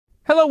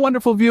Hello,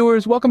 wonderful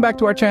viewers. Welcome back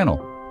to our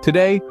channel.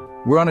 Today,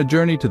 we're on a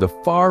journey to the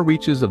far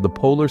reaches of the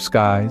polar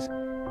skies,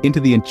 into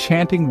the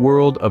enchanting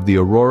world of the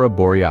Aurora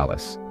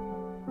Borealis.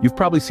 You've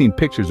probably seen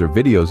pictures or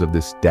videos of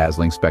this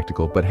dazzling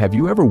spectacle, but have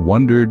you ever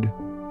wondered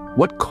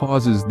what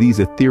causes these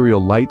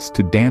ethereal lights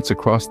to dance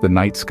across the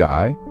night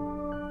sky?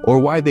 Or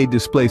why they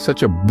display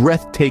such a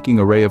breathtaking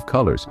array of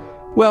colors?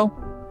 Well,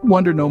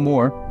 wonder no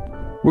more.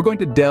 We're going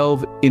to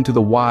delve into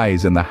the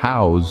whys and the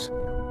hows,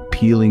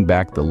 peeling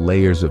back the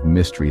layers of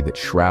mystery that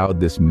shroud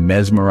this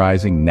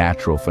mesmerizing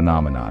natural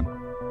phenomenon.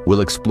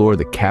 We'll explore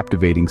the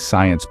captivating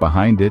science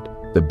behind it,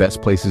 the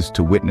best places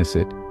to witness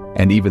it,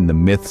 and even the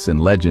myths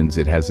and legends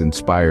it has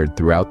inspired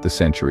throughout the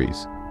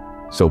centuries.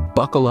 So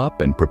buckle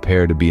up and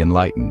prepare to be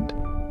enlightened.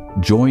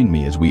 Join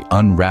me as we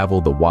unravel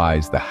the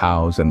whys, the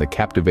hows, and the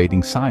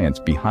captivating science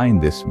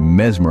behind this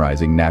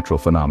mesmerizing natural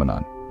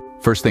phenomenon.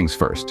 First things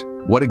first,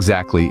 what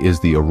exactly is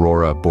the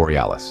Aurora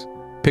Borealis?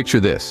 Picture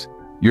this.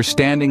 You're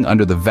standing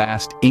under the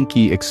vast,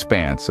 inky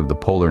expanse of the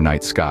polar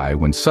night sky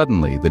when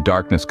suddenly the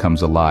darkness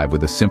comes alive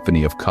with a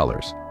symphony of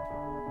colors.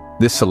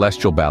 This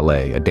celestial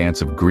ballet, a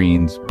dance of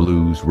greens,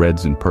 blues,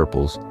 reds, and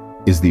purples,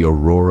 is the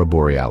Aurora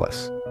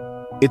Borealis.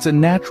 It's a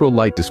natural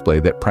light display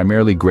that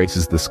primarily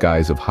graces the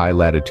skies of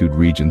high-latitude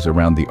regions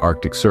around the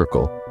Arctic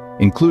Circle,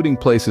 including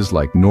places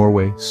like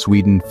Norway,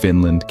 Sweden,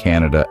 Finland,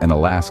 Canada, and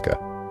Alaska.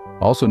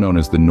 Also known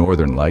as the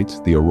Northern Lights,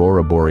 the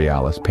Aurora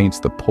Borealis paints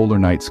the polar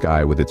night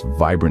sky with its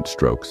vibrant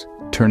strokes,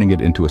 turning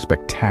it into a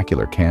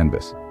spectacular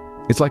canvas.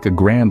 It's like a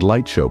grand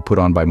light show put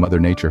on by Mother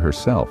Nature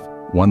herself,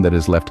 one that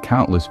has left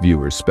countless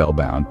viewers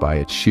spellbound by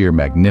its sheer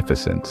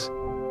magnificence.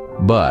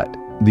 But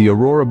the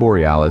Aurora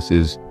Borealis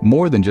is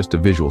more than just a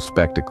visual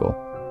spectacle.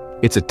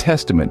 It's a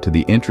testament to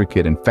the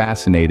intricate and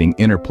fascinating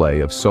interplay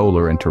of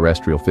solar and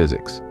terrestrial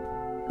physics.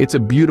 It's a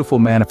beautiful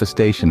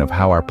manifestation of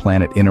how our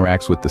planet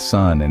interacts with the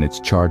sun and its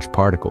charged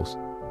particles.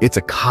 It's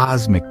a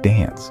cosmic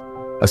dance,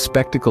 a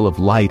spectacle of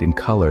light and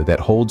color that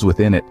holds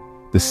within it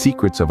the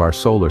secrets of our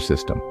solar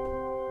system.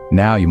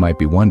 Now you might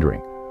be wondering,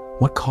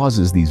 what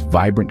causes these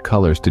vibrant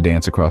colors to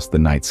dance across the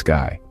night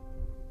sky?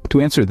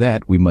 To answer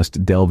that, we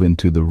must delve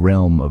into the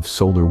realm of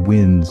solar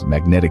winds,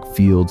 magnetic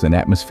fields, and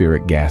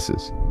atmospheric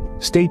gases.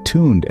 Stay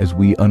tuned as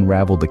we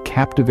unravel the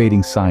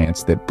captivating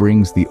science that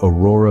brings the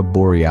Aurora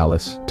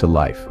Borealis to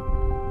life.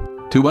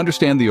 To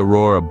understand the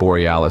Aurora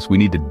Borealis, we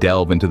need to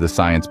delve into the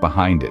science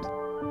behind it.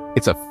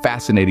 It's a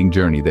fascinating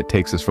journey that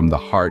takes us from the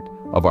heart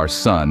of our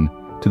sun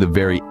to the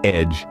very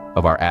edge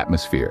of our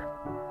atmosphere.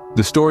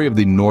 The story of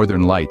the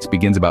Northern Lights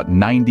begins about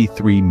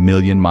 93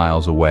 million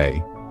miles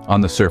away on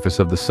the surface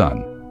of the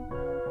sun.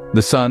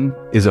 The sun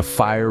is a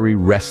fiery,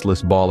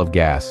 restless ball of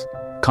gas,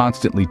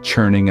 constantly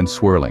churning and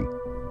swirling.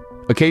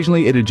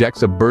 Occasionally, it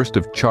ejects a burst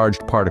of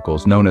charged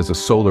particles known as a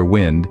solar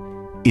wind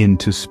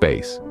into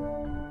space.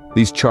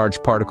 These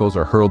charged particles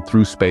are hurled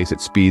through space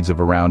at speeds of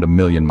around 1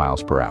 million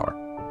miles per hour.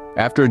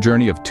 After a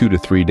journey of 2 to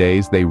 3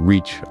 days, they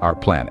reach our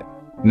planet.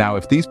 Now,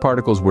 if these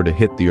particles were to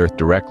hit the Earth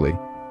directly,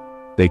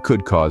 they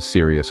could cause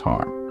serious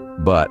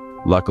harm. But,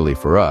 luckily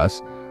for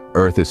us,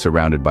 Earth is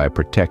surrounded by a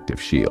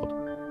protective shield,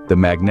 the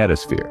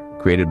magnetosphere,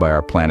 created by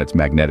our planet's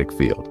magnetic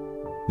field.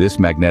 This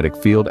magnetic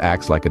field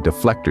acts like a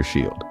deflector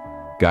shield,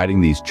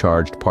 guiding these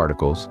charged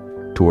particles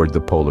toward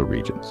the polar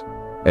regions.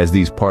 As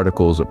these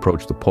particles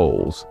approach the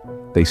poles,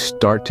 they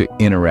start to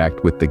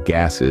interact with the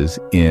gases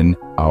in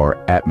our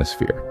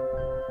atmosphere.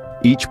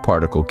 Each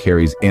particle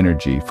carries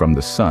energy from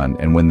the sun,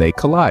 and when they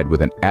collide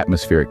with an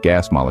atmospheric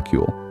gas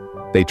molecule,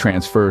 they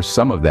transfer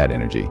some of that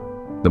energy.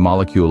 The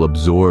molecule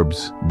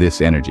absorbs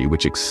this energy,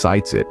 which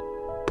excites it,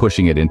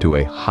 pushing it into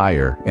a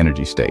higher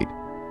energy state.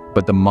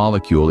 But the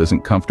molecule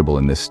isn't comfortable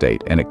in this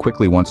state, and it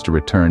quickly wants to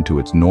return to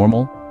its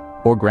normal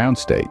or ground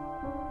state.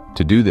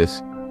 To do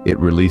this, it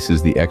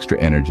releases the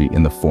extra energy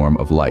in the form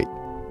of light.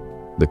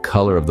 The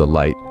color of the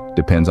light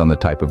depends on the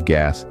type of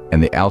gas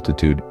and the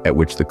altitude at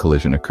which the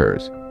collision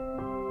occurs.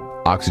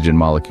 Oxygen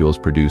molecules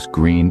produce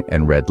green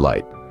and red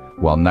light,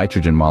 while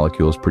nitrogen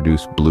molecules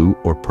produce blue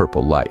or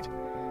purple light.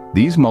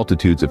 These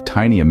multitudes of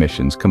tiny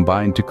emissions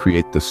combine to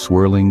create the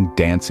swirling,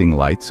 dancing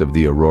lights of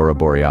the Aurora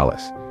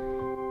Borealis.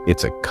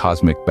 It's a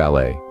cosmic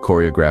ballet,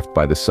 choreographed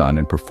by the sun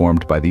and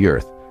performed by the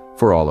Earth,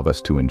 for all of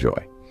us to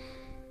enjoy.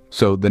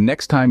 So the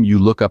next time you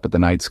look up at the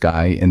night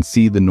sky and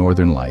see the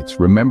Northern Lights,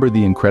 remember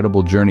the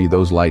incredible journey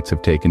those lights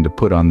have taken to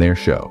put on their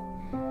show.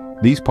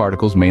 These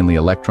particles, mainly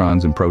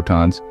electrons and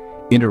protons,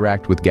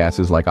 interact with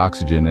gases like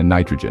oxygen and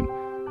nitrogen,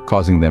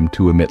 causing them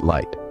to emit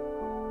light.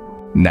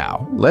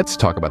 Now, let's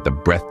talk about the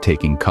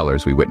breathtaking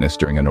colors we witness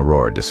during an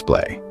aurora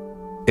display.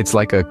 It's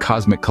like a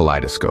cosmic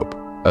kaleidoscope,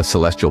 a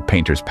celestial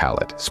painter's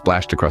palette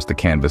splashed across the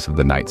canvas of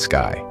the night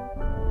sky.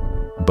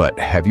 But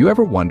have you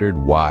ever wondered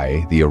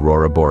why the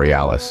Aurora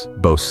Borealis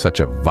boasts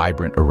such a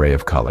vibrant array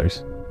of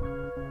colors?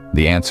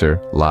 The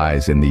answer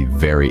lies in the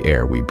very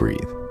air we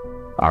breathe.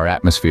 Our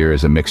atmosphere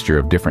is a mixture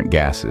of different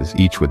gases,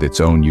 each with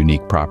its own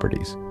unique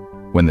properties.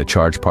 When the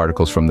charged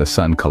particles from the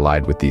sun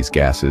collide with these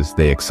gases,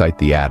 they excite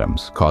the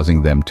atoms,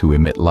 causing them to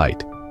emit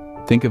light.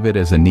 Think of it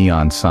as a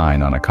neon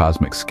sign on a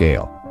cosmic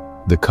scale.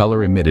 The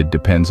color emitted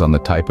depends on the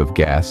type of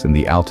gas and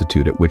the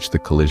altitude at which the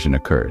collision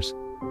occurs.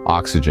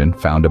 Oxygen,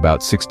 found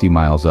about 60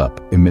 miles up,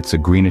 emits a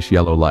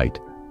greenish-yellow light,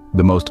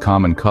 the most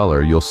common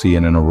color you'll see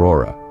in an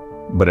aurora.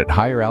 But at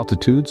higher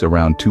altitudes,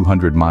 around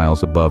 200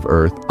 miles above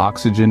Earth,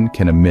 oxygen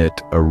can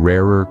emit a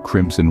rarer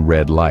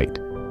crimson-red light.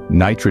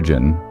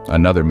 Nitrogen,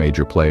 another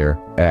major player,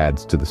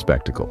 adds to the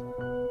spectacle.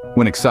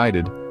 When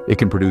excited, it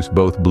can produce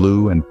both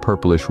blue and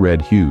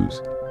purplish-red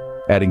hues,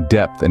 adding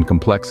depth and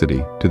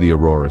complexity to the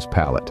aurora's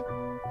palette.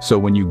 So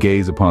when you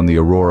gaze upon the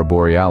Aurora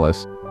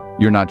Borealis,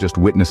 you're not just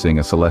witnessing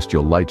a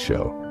celestial light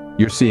show.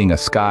 You're seeing a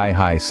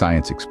sky-high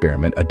science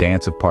experiment, a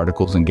dance of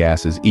particles and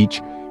gases,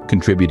 each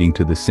contributing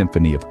to the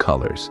symphony of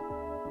colors.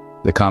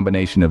 The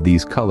combination of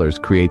these colors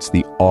creates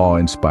the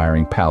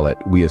awe-inspiring palette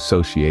we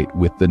associate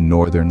with the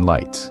northern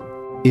lights.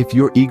 If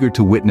you're eager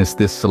to witness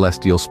this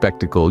celestial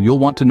spectacle, you'll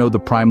want to know the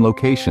prime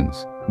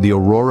locations. The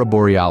Aurora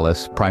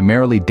Borealis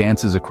primarily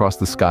dances across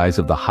the skies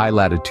of the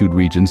high-latitude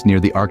regions near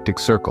the Arctic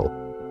Circle.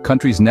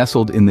 Countries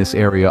nestled in this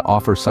area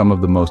offer some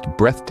of the most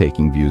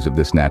breathtaking views of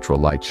this natural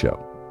light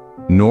show.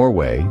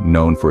 Norway,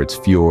 known for its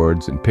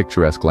fjords and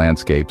picturesque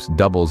landscapes,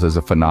 doubles as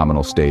a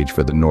phenomenal stage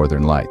for the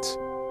northern lights.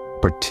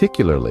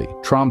 Particularly,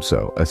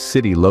 Tromsø, a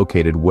city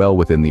located well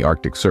within the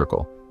Arctic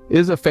Circle,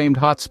 is a famed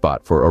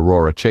hotspot for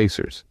aurora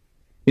chasers.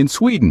 In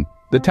Sweden,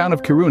 the town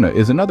of Kiruna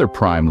is another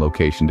prime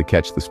location to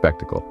catch the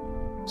spectacle.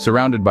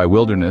 Surrounded by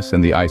wilderness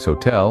and the Ice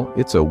Hotel,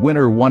 it's a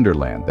winter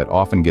wonderland that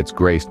often gets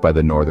graced by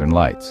the northern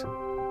lights.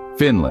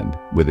 Finland,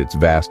 with its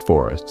vast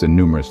forests and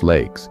numerous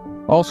lakes,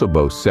 also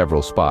boasts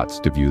several spots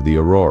to view the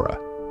aurora.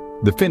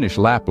 The Finnish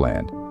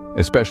Lapland,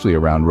 especially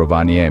around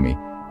Rovaniemi,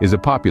 is a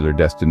popular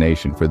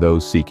destination for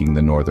those seeking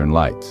the northern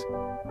lights.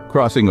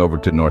 Crossing over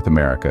to North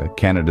America,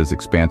 Canada's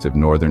expansive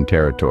northern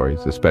territories,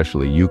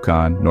 especially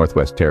Yukon,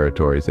 Northwest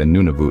Territories, and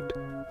Nunavut,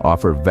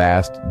 offer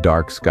vast,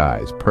 dark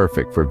skies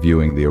perfect for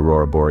viewing the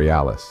Aurora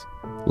Borealis.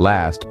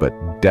 Last,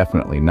 but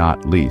definitely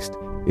not least,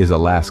 is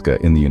Alaska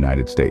in the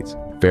United States.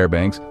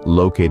 Fairbanks,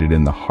 located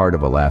in the heart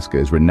of Alaska,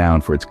 is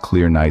renowned for its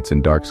clear nights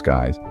and dark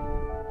skies,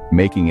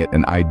 making it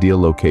an ideal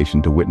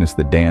location to witness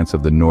the dance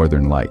of the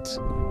northern lights.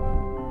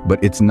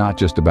 But it's not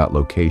just about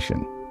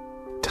location.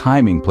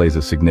 Timing plays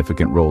a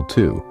significant role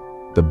too.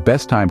 The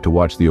best time to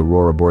watch the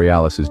Aurora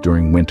Borealis is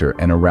during winter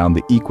and around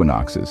the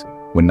equinoxes,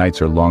 when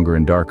nights are longer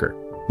and darker.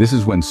 This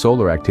is when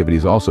solar activity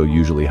is also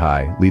usually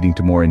high, leading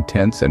to more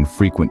intense and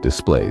frequent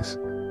displays.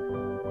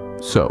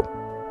 So,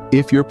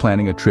 if you're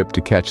planning a trip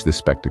to catch this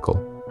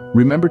spectacle,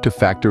 remember to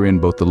factor in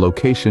both the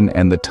location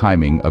and the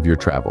timing of your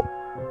travel.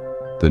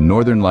 The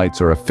northern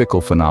lights are a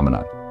fickle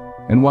phenomenon,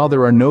 and while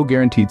there are no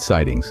guaranteed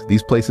sightings,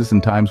 these places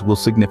and times will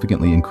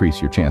significantly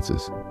increase your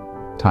chances.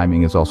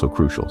 Timing is also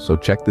crucial, so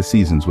check the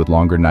seasons with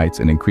longer nights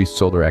and increased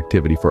solar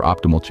activity for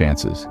optimal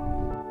chances.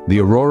 The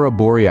Aurora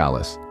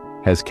Borealis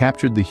has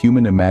captured the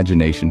human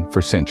imagination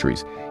for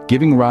centuries,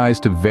 giving rise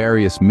to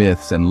various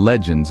myths and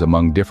legends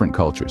among different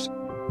cultures.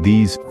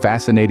 These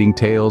fascinating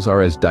tales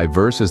are as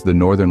diverse as the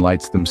northern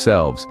lights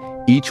themselves,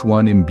 each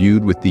one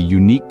imbued with the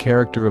unique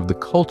character of the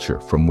culture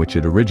from which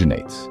it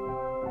originates.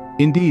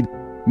 Indeed,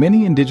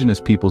 many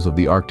indigenous peoples of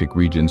the Arctic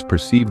regions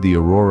perceive the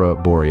Aurora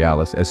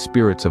Borealis as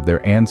spirits of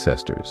their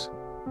ancestors.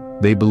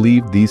 They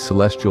believed these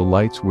celestial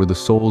lights were the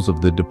souls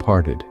of the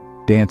departed,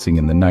 dancing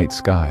in the night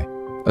sky,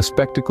 a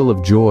spectacle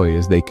of joy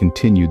as they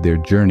continued their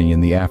journey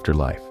in the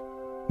afterlife.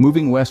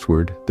 Moving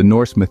westward, the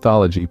Norse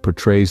mythology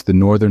portrays the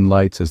northern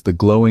lights as the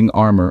glowing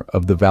armor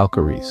of the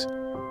Valkyries,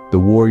 the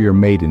warrior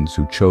maidens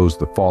who chose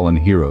the fallen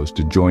heroes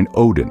to join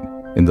Odin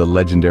in the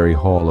legendary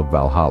Hall of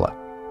Valhalla.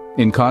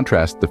 In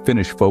contrast, the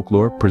Finnish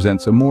folklore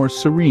presents a more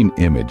serene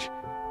image,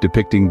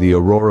 depicting the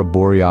Aurora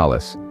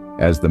Borealis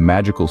as the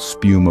magical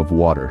spume of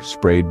water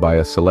sprayed by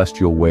a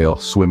celestial whale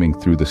swimming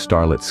through the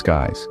starlit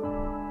skies.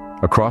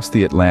 Across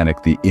the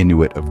Atlantic, the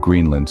Inuit of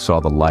Greenland saw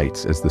the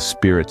lights as the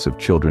spirits of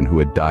children who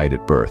had died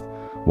at birth,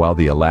 while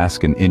the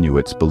Alaskan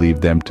Inuits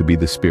believed them to be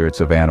the spirits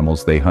of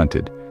animals they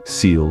hunted,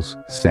 seals,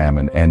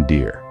 salmon, and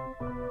deer.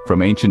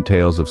 From ancient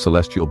tales of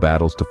celestial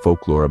battles to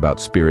folklore about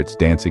spirits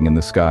dancing in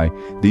the sky,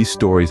 these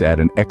stories add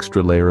an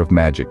extra layer of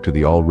magic to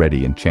the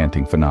already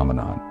enchanting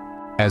phenomenon.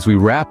 As we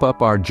wrap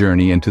up our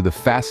journey into the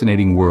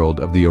fascinating world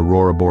of the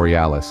Aurora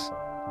Borealis,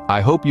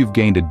 I hope you've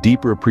gained a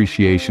deeper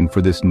appreciation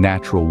for this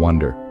natural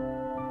wonder.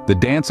 The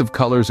dance of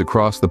colors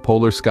across the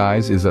polar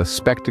skies is a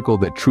spectacle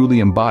that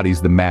truly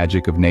embodies the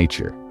magic of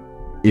nature.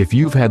 If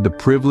you've had the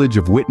privilege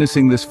of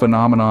witnessing this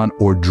phenomenon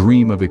or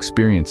dream of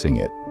experiencing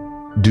it,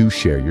 do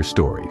share your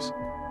stories.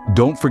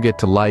 Don't forget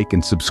to like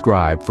and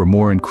subscribe for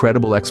more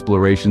incredible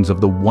explorations of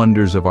the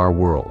wonders of our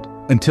world.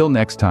 Until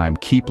next time,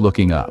 keep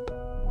looking up.